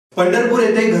पंढरपूर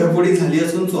येथे घरफोडी झाली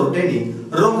असून चोरट्यांनी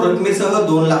रोख रकमेसह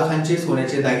 2 लाखांचे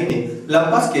सोन्याचे दागिने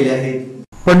लंपास केले आहेत।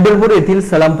 पंढरपूर येथील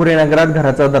सलामपुरी नगरात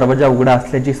घराचा दरवाजा उघडा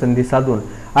असल्याची संधी साधून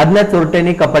अज्ञात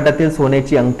चोरट्यांनी कपाटातील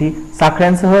सोन्याची अंगठी,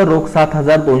 साखळ्यांसह रोख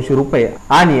 7,200 रुपये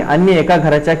आणि अन्य एका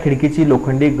घराच्या खिडकीची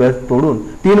लोखंडी गज तोडून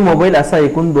 3 मोबाईल असा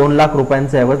एकूण 2 लाख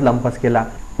रुपयांचा ऐवज लंपास केला।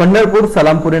 पंढरपूर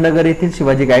सलामपुरी नगर येथील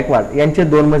शिवाजी गायकवाड यांचे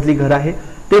 2 मजली घर आहे।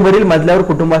 ते वरील मजल्यावर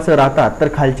कुटुंबासह राहतात, तर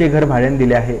खालचे घर भाड्याने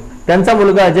दिले आहे। त्यांचा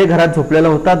मुलगा अजय घरात झोपलेला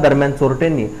होता। दरम्यान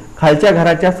चोरट्यांनी खालच्या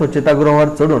घराच्या स्वच्छतागृहावर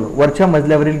चढून वरच्या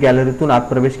मजल्यावरील गॅलरीतून आत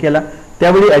प्रवेश केला।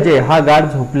 त्यावेळी अजय हा गाढ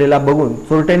झोपलेला बघून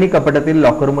चोरट्यांनी कपाटातील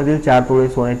लॉकरमधील 4 तोळे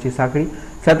सोन्याची साखळी,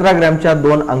 17 ग्रॅमच्या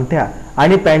 2 अंगठ्या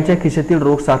आणि पॅन्टच्या खिशातील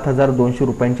रोख 7,200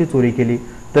 रुपयांची चोरी केली।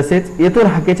 तसेच येथून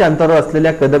हाकेच्या अंतरावर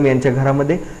असलेल्या कदम यांच्या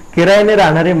घरामध्ये किरायाने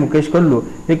राहणारे मुकेश कल्लू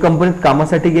हे कंपनीत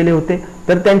कामासाठी गेले होते,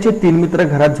 तर त्यांचे 3 मित्र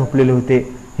घरात झोपलेले होते।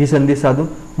 ही संधी साधून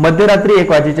मध्यरात्री 1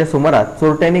 वाजेच्या सुमारास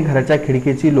चोरट्यांनी घराच्या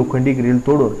खिडकीची लोखंडी ग्रिल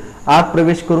तोडून आत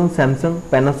प्रवेश करून सॅमसंग,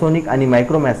 पॅनासोनिक आणि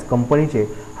मायक्रोमॅक्स कंपनीचे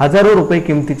हजारो रुपये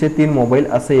किमतीचे 3 मोबाईल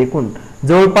असे एकूण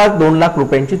जवळपास 2 लाख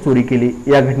रुपयांची चोरी केली।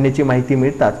 या घटनेची माहिती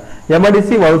मिळताच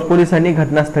एमआयडीसी वाळूज पोलिसांनी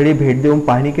घटनास्थळी भेट देऊन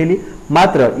पाहणी केली।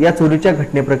 मात्र या चोरीच्या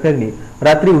घटनेप्रकरणी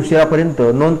रात्री उशिरापर्यंत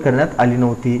नोंद करण्यात आली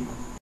नव्हती।